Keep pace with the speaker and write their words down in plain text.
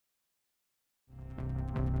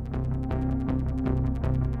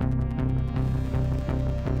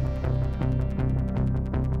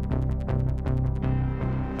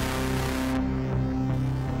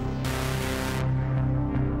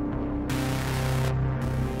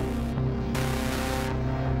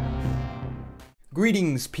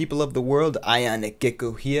Greetings, people of the world.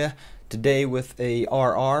 Unedited here. Today with a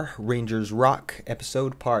Rangers Rock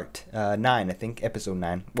episode part 9, I think, episode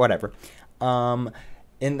 9, whatever. And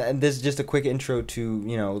this is just a quick intro to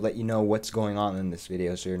let you know what's going on in this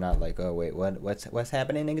video, so you're not like, oh wait, what's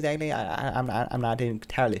happening exactly? I'm not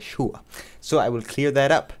entirely sure. So I will clear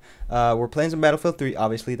that up. We're playing some Battlefield 3.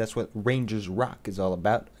 Obviously, that's what Rangers Rock is all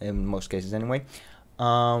about in most cases, anyway.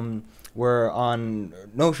 We're on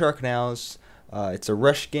no shark canals. It's a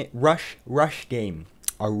rush game.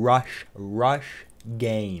 A rush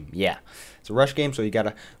game. Yeah, it's a rush game. So you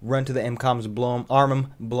gotta run to the MCOMs, arm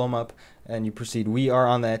them, blow them up, and you proceed. We are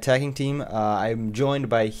on the attacking team. I'm joined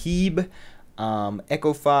by Heeb,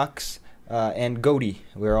 Echo Fox, and Goaty.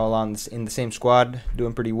 We're all in the same squad,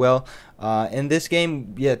 doing pretty well. In this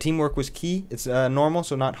game, yeah, teamwork was key. It's normal,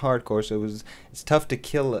 so not hardcore. So it's tough to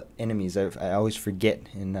kill enemies. I always forget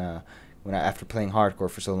after playing hardcore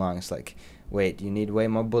for so long. It's like, wait, you need way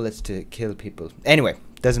more bullets to kill people. Anyway,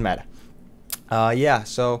 doesn't matter. Yeah,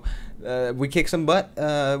 so we kick some butt.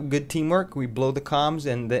 Good teamwork. We blow the comms,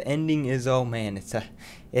 and the ending is, oh man,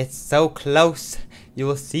 it's so close. You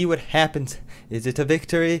will see what happens. Is it a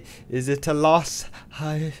victory? Is it a loss?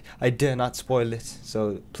 I dare not spoil it.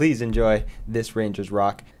 So please enjoy this Rangers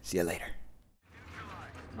Rock. See you later.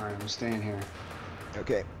 All right, I'm staying here.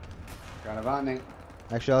 Okay. Got a Vane.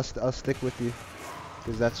 Actually, I'll stick with you,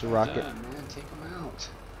 because that's a rocket. Yeah, man, take him out.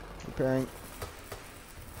 Preparing.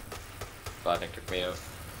 Vane took me out.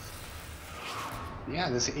 Yeah,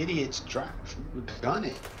 this idiot's gun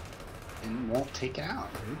it and won't take it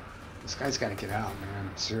out, dude. This guy's got to get out,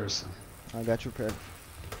 man. Seriously. I got you prepared.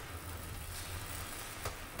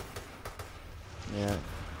 Yeah.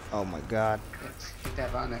 Oh my God. Yes, get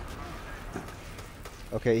that Vane.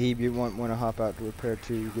 Okay, Heeb, you want to hop out to repair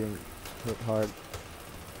too? You're getting hit hard.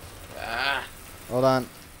 Ah! Hold on.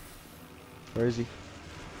 Where is he?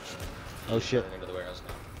 Oh shit. Into the warehouse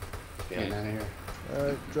now. Get out of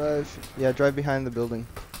here. Drive. Yeah, drive behind the building.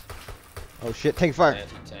 Oh shit, take fire.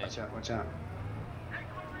 Watch out, watch out.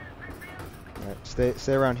 Alright,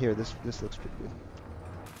 stay around here. This looks pretty good.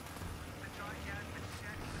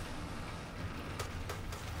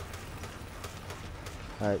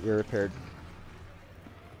 Alright, you're repaired.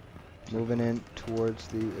 Moving in towards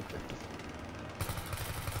the objective.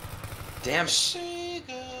 Damn shit!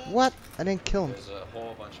 What? I didn't kill him. There's a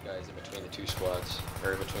whole bunch of guys in between the two squads,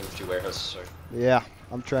 or between the two warehouses. Sorry. Yeah,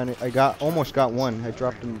 I'm trying to. Almost got one. I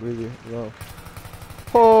dropped him really low.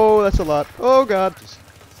 Oh, that's a lot. Oh God.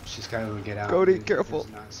 She's got to get out. Cody, careful.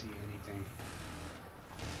 Does not see anything.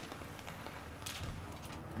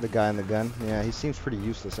 The guy in the gun. Yeah, he seems pretty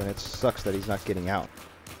useless, and it sucks that he's not getting out.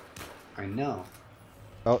 I know.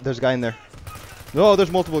 Oh, there's a guy in there. No,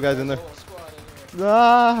 there's multiple guys in there.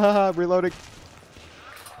 Ah, reloading.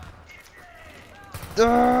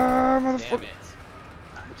 Ah, motherfucker.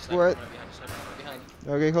 What?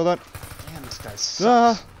 Okay, hold on. Damn, this guy sucks.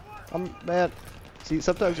 Ah, I'm mad. See,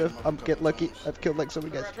 sometimes I'm get lucky. I've killed like so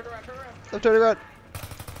many guys. I'm turning around.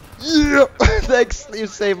 Yeah, thanks. You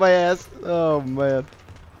saved my ass. Oh man.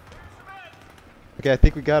 Okay, I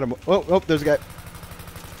think we got him. Oh, there's a guy.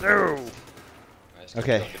 No.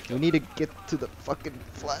 Okay, we need to get to the fucking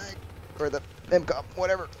flag or the MCOM,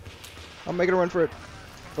 whatever. I'm making a run for it.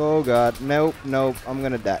 Oh God, nope, I'm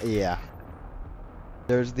gonna die. Yeah.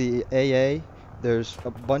 There's the AA. There's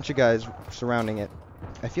a bunch of guys surrounding it.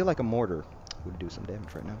 I feel like a mortar would do some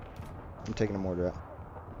damage right now. I'm taking a mortar out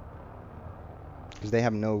because they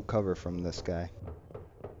have no cover from this guy.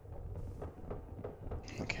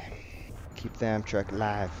 Okay, keep the Amtrak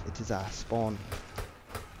alive. It is our spawn.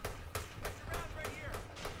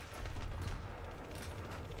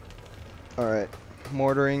 All right,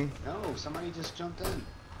 mortaring. No, somebody just jumped in.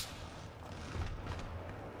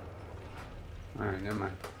 Alright, never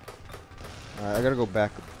mind. Alright, I gotta go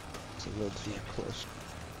back. It's a little too close.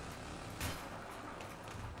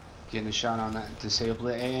 Getting a shot on that disabled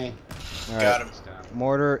AA. All Got him.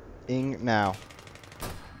 Mortaring now.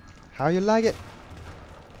 How you like it?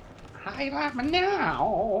 How you like me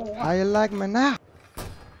now? How you like me now?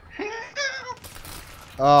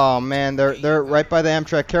 Oh man, they're right by the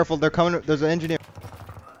Amtrak. Careful, they're coming. There's an engineer.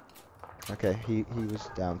 Okay, he was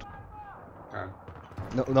downed.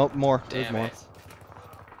 No, more. There's Damn more. it.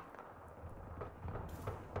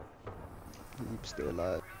 He's still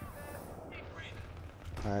alive.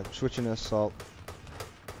 Alright, switching to assault.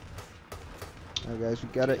 Alright guys, we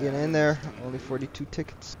gotta get in there. Only 42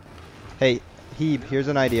 tickets. Hey, Heeb, here's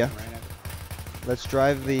an idea. Let's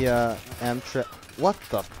drive the Amtrak. What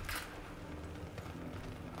the?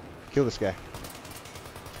 Kill this guy.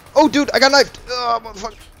 Oh, dude, I got knifed. Oh,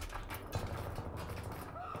 motherfucker.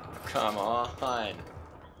 Come on.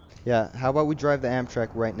 Yeah, how about we drive the Amtrak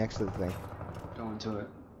right next to the thing? Going to it.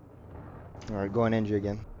 Alright, go on NG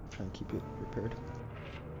again. Try and keep it repaired.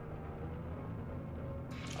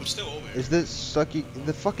 I'm still over here. Is this sucky?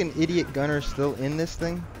 The fucking idiot gunner still in this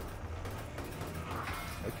thing?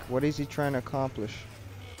 Like, what is he trying to accomplish?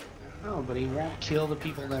 No, but he won't kill the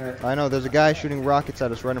people that are. I know, there's a guy shooting rockets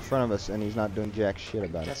at us right in front of us, and he's not doing jack shit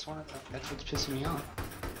about it. That's what's pissing me off.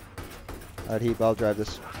 Alright, Heap, I'll drive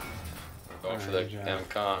this. Going for the Alright, yeah.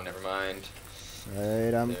 MCOM, never mind.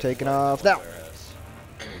 Alright, I'm There's taking one off now. over us.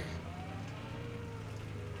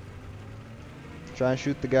 Try and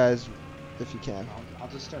shoot the guys if you can. I'll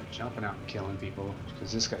just start jumping out and killing people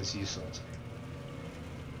because this guy's useless.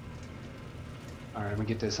 All right, I'm gonna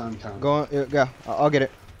get this uncon. Go on, yeah, I'll get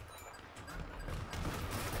it.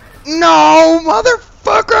 No,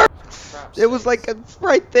 motherfucker! Crap It was sakes. like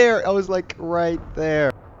right there. I was like right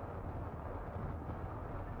there.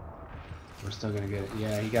 We're still gonna get it.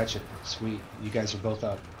 Yeah, he got you. Sweet. You guys are both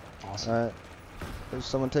up. Awesome. Alright. There's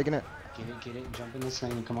someone taking it. Get it, and jump in this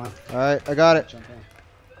thing and come on. Alright, I got it. Jump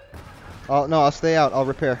in. Oh, no, I'll stay out. I'll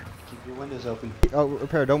repair. Keep your windows open. I'll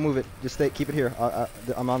repair. Don't move it. Just stay. Keep it here.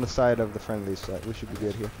 I'm on the side of the friendlies, so we should be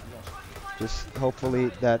good here. Just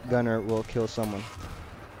hopefully that gunner will kill someone.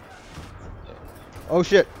 Oh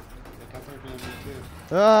shit. They got their gun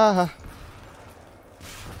too. Ah.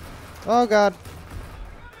 Oh god.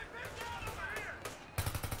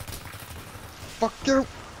 Fuck you.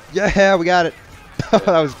 Yeah, we got it. That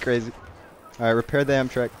was crazy. Alright, repair the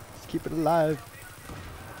Amtrak. Keep it alive.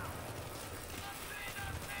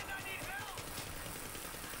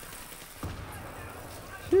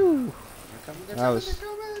 Phew. They're That was-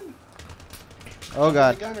 coming. Oh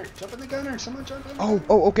god. Jump in the gunner. Someone jump in the Oh,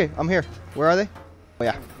 gunner. okay. I'm here. Where are they? Oh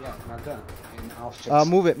yeah. Yeah, in our gun. And I'll fix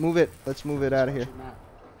Move it. Move it. Let's move it out of watch here. your map.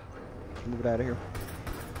 Move it out of here.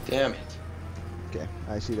 Damn it. Okay,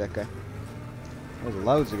 I see that guy. There's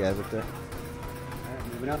loads of guys up there.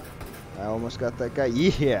 Alright, moving up. I almost got that guy.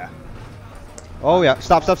 Yeah. Oh yeah.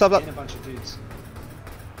 Stop. And a bunch of dudes.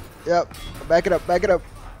 Yep. Back it up. Back it up.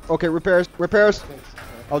 Okay, repairs. Repairs. Fix.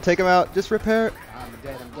 I'll take him out. Just repair it. I'm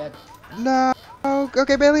dead. I'm dead. No.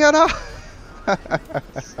 Okay, Bailey. Oh no.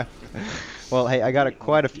 Well, hey, I got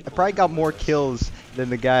quite a few. I probably got more kills than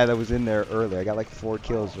the guy that was in there earlier. I got like 4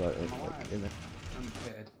 kills right in there. I'm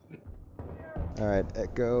dead. All right,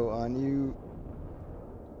 Echo on you.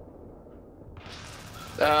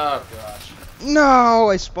 Oh gosh. No,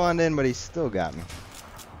 I spawned in, but he still got me.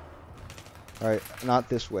 All right, not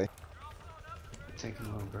this way. Taking a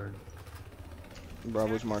little bird.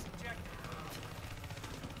 Bravo's marked.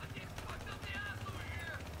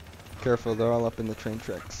 Careful, they're all up in the train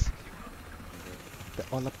tracks. They're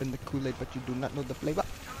all up in the Kool-Aid, but you do not know the flavor.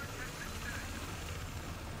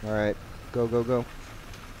 All right, go, go, go.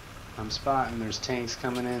 I'm spotting. There's tanks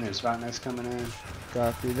coming in. There's botnets coming in.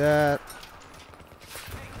 Copy that.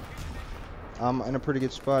 I'm in a pretty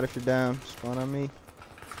good spot if you're down. Spawn on me.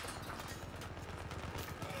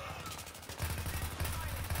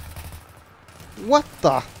 What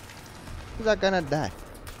the? Who's that gonna die?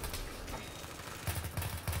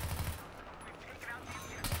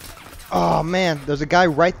 Oh man, there's a guy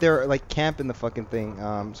right there like camping the fucking thing.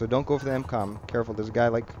 So don't go for the MCOM. Careful, there's a guy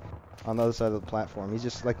like on the other side of the platform. He's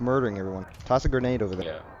just like murdering everyone. Toss a grenade over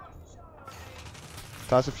there. Yeah.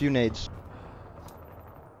 Toss a few nades.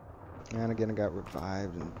 And again, I got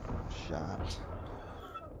revived and shot.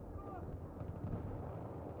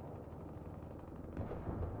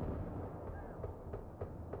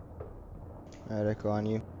 Alright, Echo on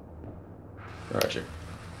you. Roger.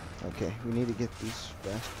 Okay, we need to get these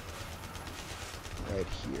back right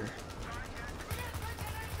here.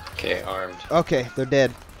 Okay, armed. Okay, they're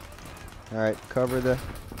dead. Alright, cover the...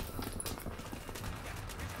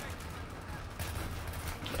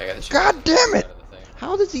 I got the God damn it! out of the thing.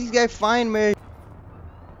 How does these guys find me?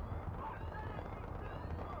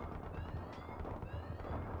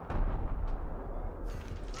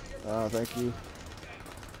 Oh, thank you.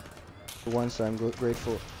 For once, I'm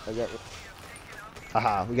grateful. I got...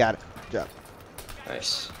 Haha, we got it. Good job.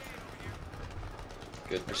 Nice.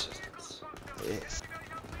 Good persistence. Yes.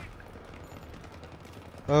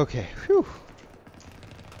 Okay, whew.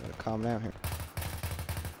 Gotta calm down here.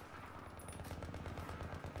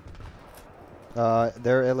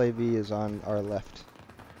 Their LAV is on our left.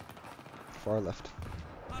 Far left.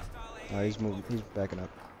 He's moving. He's backing up.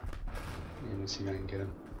 Let me see if I can get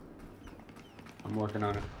him. I'm working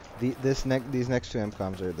on it. These next two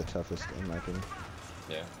MCOMs are the toughest in my opinion.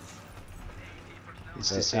 Yeah. It's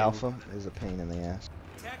The disabled. Alpha is a pain in the ass.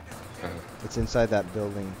 Uh-huh. It's inside that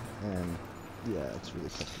building, and yeah, it's really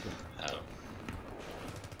tough to get. I don't.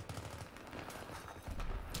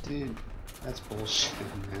 Dude, that's bullshit,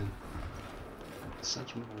 man.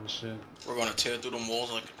 Such bullshit. We're gonna tear through them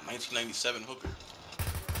walls like 1997 hooker.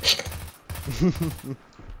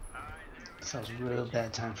 Sounds a real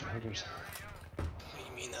bad time for hookers. What do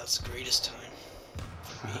you mean that's the greatest time?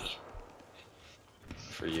 For me.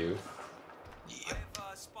 For you. Yep.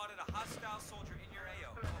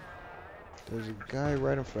 There's a guy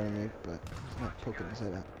right in front of me, but he's not poking his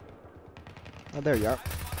head out. Oh, there you are.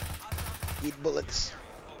 Eat bullets.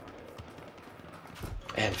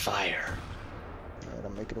 And fire. Alright,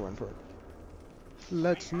 I'm making a run for it.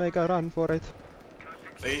 Let's make a run for it.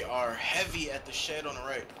 They are heavy at the shed on the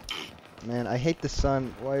right. Man, I hate the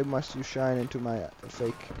sun. Why must you shine into my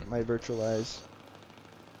my virtual eyes?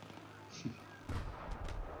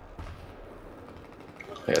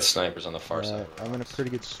 They got snipers on the far side. I'm in a pretty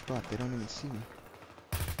good spot. They don't even see me.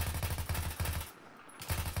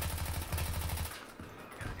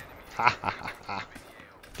 Ha ha ha ha.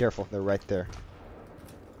 Careful, they're right there.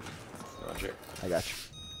 Roger. I got you.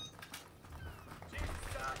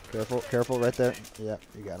 Careful, careful, right there. Yeah,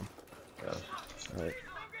 you got him. Alright.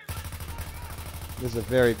 This is a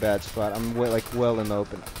very bad spot. I'm well in the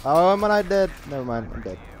open. Oh, am I dead? Never mind, I'm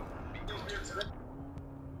dead.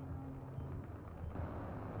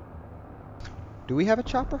 Do we have a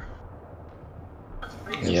chopper?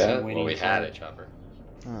 Yeah, well, we had a chopper.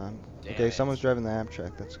 Okay, someone's driving the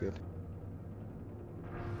Amtrak. That's good.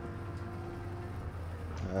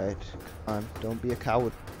 Alright, come on. Don't be a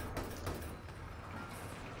coward.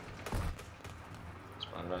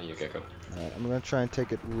 Spawn around you, Gecko. Alright, I'm gonna try and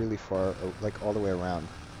take it really far, like all the way around.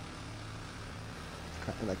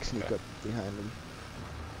 Kind of like sneak up behind him.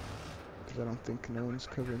 Because I don't think no one's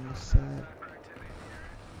covering this side.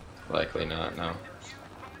 Likely not, no.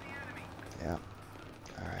 Yeah.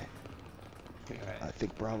 Alright. I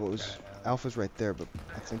think Bravo's... Alpha's right there, but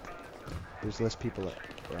I think there's less people at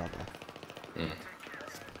Bravo. Hmm.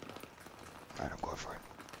 Alright, I'm going for it.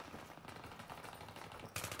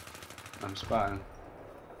 I'm spotting.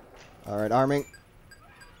 Alright, arming.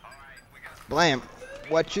 Blam!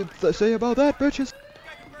 What you say about that, bitches?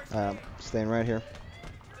 Staying right here.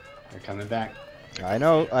 They're coming back. I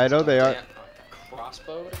know they are.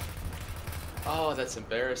 Crossbow? Oh, that's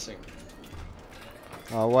embarrassing.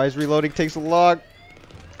 Oh, why is reloading takes so long?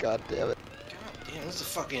 God damn it. God damn, this is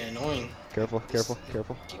fucking annoying. Careful, careful,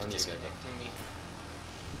 careful. Keeps On you, Gecko. disconnecting me.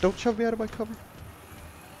 Don't shove me out of my cover.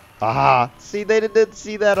 Aha! See, they didn't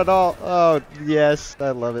see that at all. Oh, yes,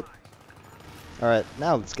 I love it. Alright,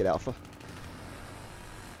 now let's get Alpha.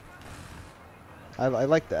 I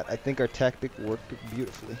like that. I think our tactic worked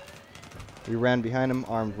beautifully. We ran behind them,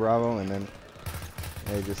 armed Bravo, and then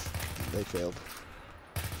they failed.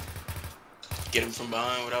 Get him from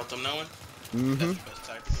behind without them knowing. Mm-hmm. That's the best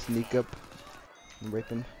tactic. Sneak up and rape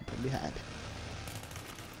them from behind.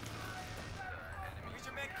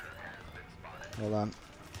 Hold on.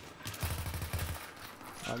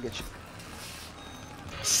 I'll get you.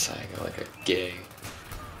 Saga like a gay.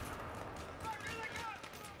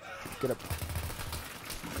 Get up.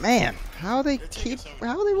 Man, how they They're taking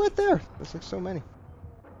how are they right there? There's like so many.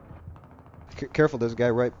 Careful, there's a guy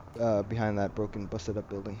right behind that broken, busted up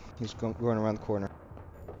building. He's going around the corner.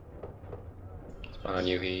 Spawn on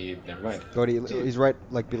you, never mind. Go to, he's right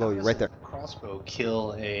like below you, right there. Crossbow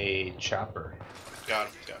kill a chopper. Got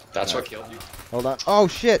him, got him. That's what killed you? Hold on. Oh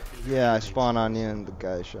shit! Yeah, I spawned on you and the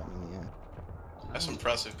guy shot me in the end. That's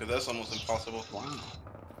impressive, because that's almost impossible. Wow.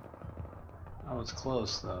 I was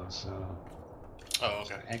close though, so Oh,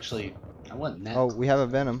 okay. actually I wasn't that. Oh, we have a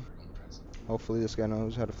Venom. Hopefully this guy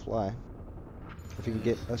knows how to fly. If he can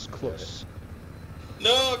get us close.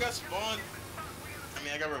 No, I got spawned. I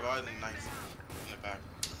mean, I got revived in the ninth. In the back.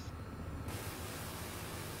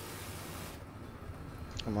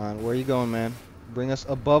 Come on, where are you going, man? Bring us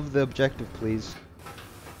above the objective, please.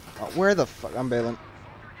 Where the fuck? I'm bailing.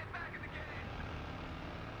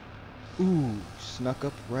 Ooh, snuck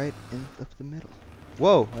up right in up the middle.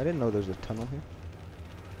 Whoa, I didn't know there's a tunnel here.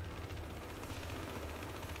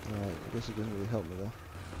 Alright, I guess it doesn't really help me though.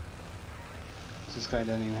 This guy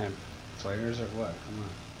doesn't even have flares or what? Come on.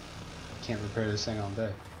 Can't repair this thing all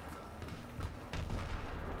day.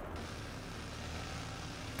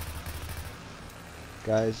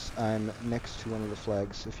 Guys, I'm next to one of the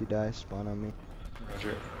flags. If you die, spawn on me.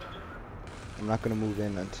 Roger. I'm not gonna move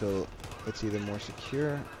in until it's either more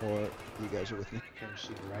secure or you guys are with me.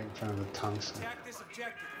 Parachute right in front of the tungsten. That's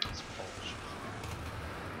bullshit.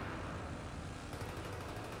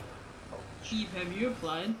 Chief, have you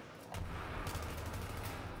applied?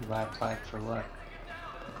 You buy a plaque for what?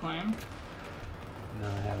 Climb? No,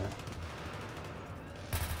 I haven't.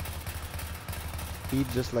 He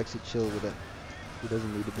just likes to chill with it. He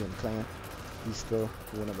doesn't need to be in clan. He's still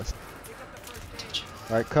one of us.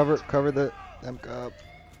 Alright, cover the up.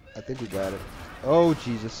 I think we got it. Oh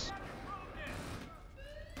Jesus.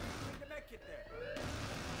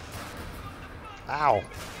 Ow.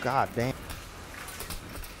 God damn.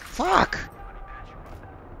 Fuck!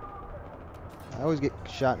 I always get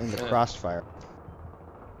shot in the crossfire.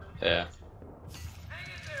 Yeah.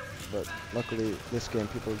 But luckily, this game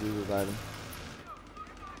people do revive him.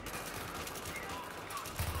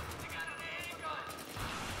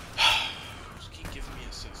 Just keep giving me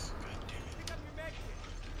assists. God damn it.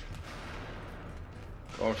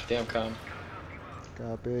 Going for damn com.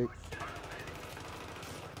 Got big.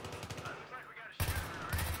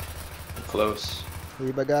 Close.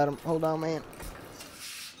 Leave, I got him. Hold on, man.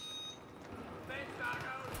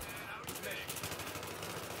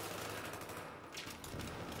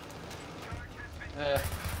 Damn it.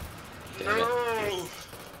 No!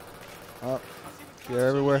 Oh, they're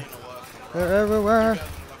everywhere. They're everywhere.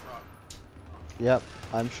 Yep,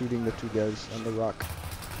 I'm shooting the two guys on the rock.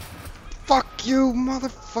 Fuck you,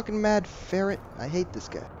 motherfucking mad ferret. I hate this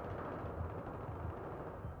guy.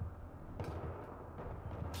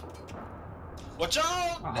 Watch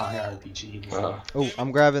out! Oh, No! RPG. Oh,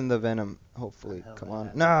 I'm grabbing the venom. Hopefully, Hell come yeah.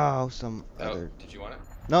 on. No, some Oh, other. did you want it?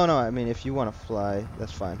 No, no. I mean, if you want to fly,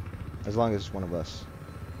 that's fine, as long as it's one of us.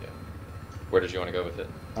 Yeah. Where did you want to go with it?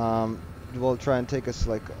 Well, try and take us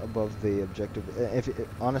like above the objective.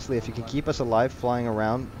 Honestly, if you can keep us alive flying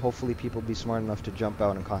around, hopefully people be smart enough to jump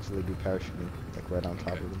out and constantly be parachuting, like right on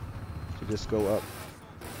top of them. So just go up.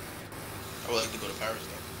 I would like to go to Paris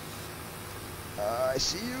though. I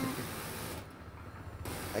see you.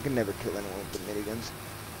 I can never kill anyone with the miniguns.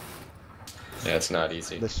 Yeah, it's not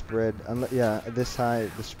easy. The spread, yeah, this high,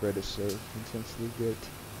 the spread is so intensely good.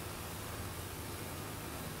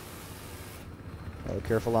 Oh,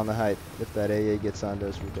 careful on the height. If that AA gets onto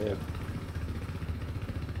us, we're dead.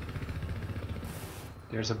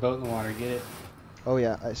 There's a boat in the water. Get it. Oh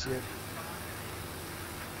yeah, I see it.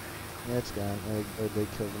 Yeah, it's gone. Or they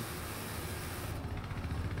killed him.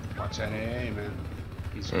 Watch that AA, man.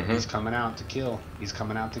 He's coming out to kill. He's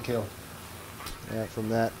coming out to kill. Yeah, from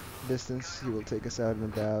that distance, he will take us out in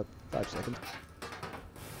about 5 seconds.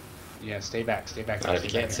 Yeah, stay back. Stay back. Not if stay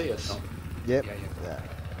you can't back see there. us. Don't- Yep. Yeah, yeah. Yeah.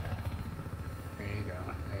 There you go.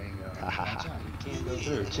 There you go. Watch out. You can't go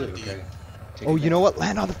through too. Okay. Take Oh, it you know back. what?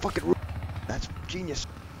 Land on the fucking roof. That's genius.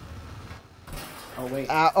 Oh wait.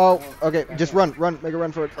 Oh, okay. Just run. Make a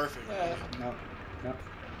run for it. Perfect. No. No.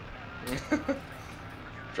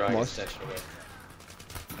 Drawing Almost. his attention away.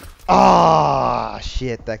 Ah,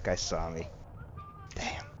 shit. That guy saw me.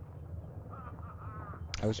 Damn.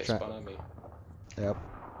 I was They trying. spawn on me. Yep.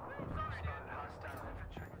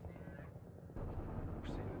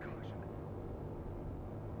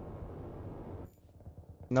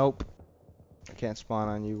 Nope. I can't spawn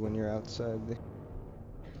on you when you're outside the...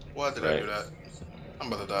 Why did I do that? I'm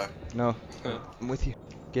about to die. No. I'm with you.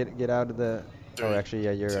 Get out of the... Three, Oh, actually,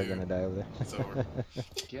 yeah, you're 2, gonna die over it's there. over.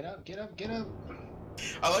 Get up. Get up. Get up.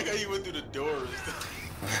 I like how you went through the doors.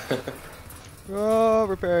 Oh,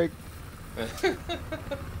 repairing.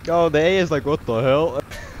 Oh, the A is like, what the hell?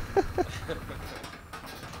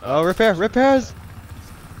 Oh, repairs!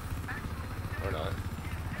 Or not.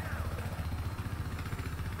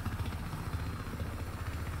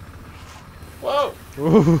 Whoa!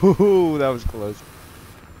 Ooh, that was close.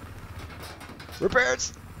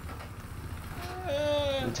 Repairs!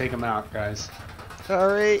 We'll take him out, guys.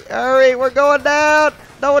 Hurry, we're going down!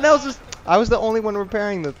 No one else is... I was the only one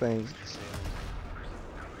repairing the thing.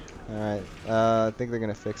 Alright, I think they're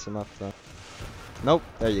gonna fix him up though. Nope,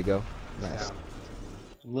 there you go. Nice. Yeah.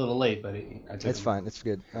 A little late, but I took It's him. fine, it's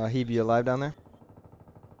good. Hebe, you alive down there?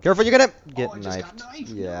 Careful, you're gonna get I just got knifed. knifed,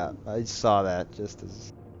 Yeah, no. I saw that just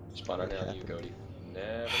as Spawn on What you, happened? Cody.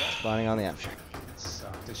 Never know. spawning on the abstract.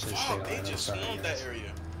 Sucked. This should Wow, stay they alive. just I'm sorry, swarmed guys. that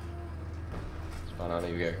area. Spawn on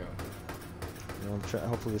you, Gecko.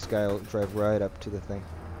 Hopefully this guy will drive right up to the thing.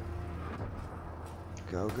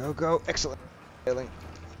 Go. Excellent. Failing.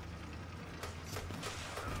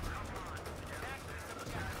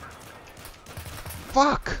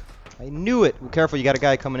 Fuck! I knew it! Careful, you got a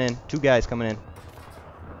guy coming in. 2 guys coming in.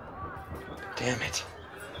 Damn it.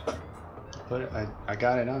 I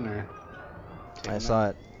got it on there. I saw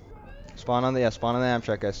it. Spawn on the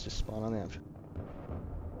Amtrak, guys. Just spawn on the Amtrak.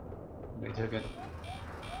 They took it.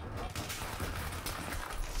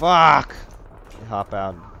 Fuck! They hop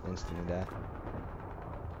out and instantly die.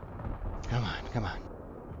 Come on.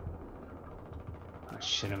 I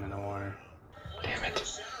shit him in the water. Damn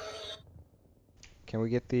it. Can we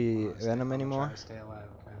get the venom I'm gonna anymore? try to stay alive,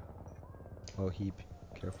 okay. Oh, heap.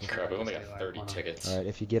 Careful. Crap, we only Stay got alive. 30 Hold on. tickets. Alright,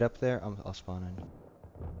 if you get up there, I'll spawn on you.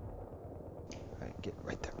 Alright, get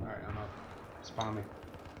right there. Alright, I'm up. Spawn me.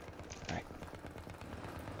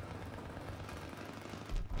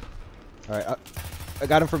 Alright, I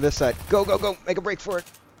got him from this side. Go, go, go! Make a break for it!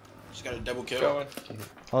 Just got a double kill. Going.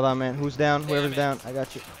 Hold on, man. Who's down? Whoever's Damn down. I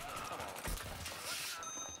got you.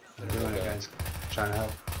 I'm doing it, guys. Trying to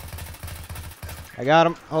help. I got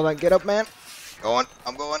him. Hold on. Get up, man. Going.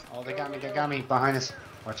 I'm going. Oh, they got me. They got me. Behind us.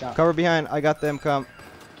 Watch out. Cover behind. I got them. Come.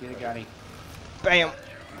 Get it, got him. Bam!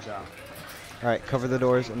 Good job. Alright, cover the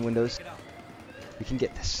doors and windows. We can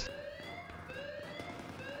get this.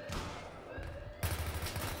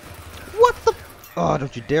 What the? Oh,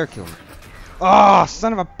 don't you dare kill me. Oh,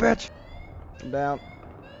 son of a bitch! I'm down.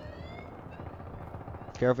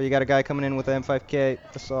 Careful, you got a guy coming in with an M5K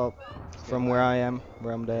assault from where I am,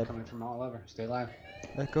 where I'm dead. Coming from all over. Stay alive.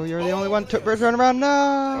 Echo, you're the only one. Birds run around.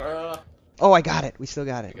 No! Oh, I got it. We still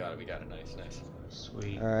got it. We got it. Nice, nice.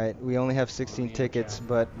 Sweet. Alright, we only have 16 tickets,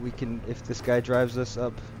 but we can, if this guy drives us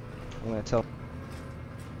up, I'm gonna tell.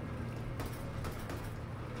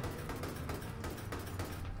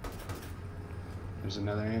 There's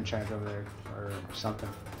another Amtrak over there, or something.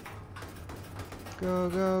 Go,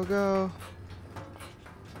 go, go.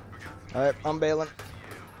 Alright, I'm bailing.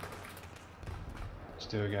 Let's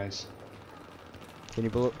do it, guys. Can you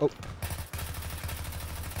blow? Oh.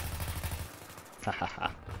 Ha ha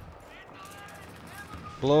ha.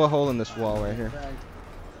 Blow a hole in this wall right here.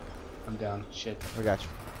 I'm down. Shit. I got you.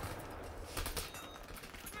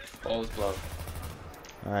 All is blown.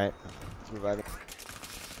 Alright. Let's revive it.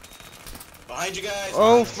 Behind you guys.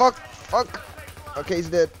 Oh, fuck! Fuck! Okay, he's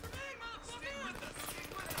dead.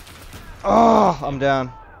 Oh, I'm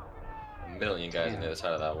down. A million guys on the other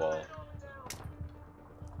side of that wall.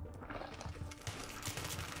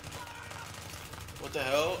 What the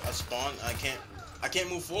hell? I spawned. I can't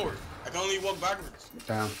move forward. I can only walk backwards.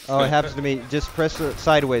 Down. Oh, it happens to me. Just press it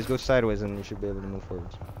sideways. Go sideways, and you should be able to move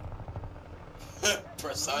forwards.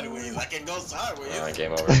 Press sideways. I can go sideways.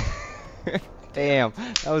 Game over. Damn,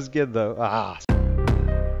 that was good though. Ah.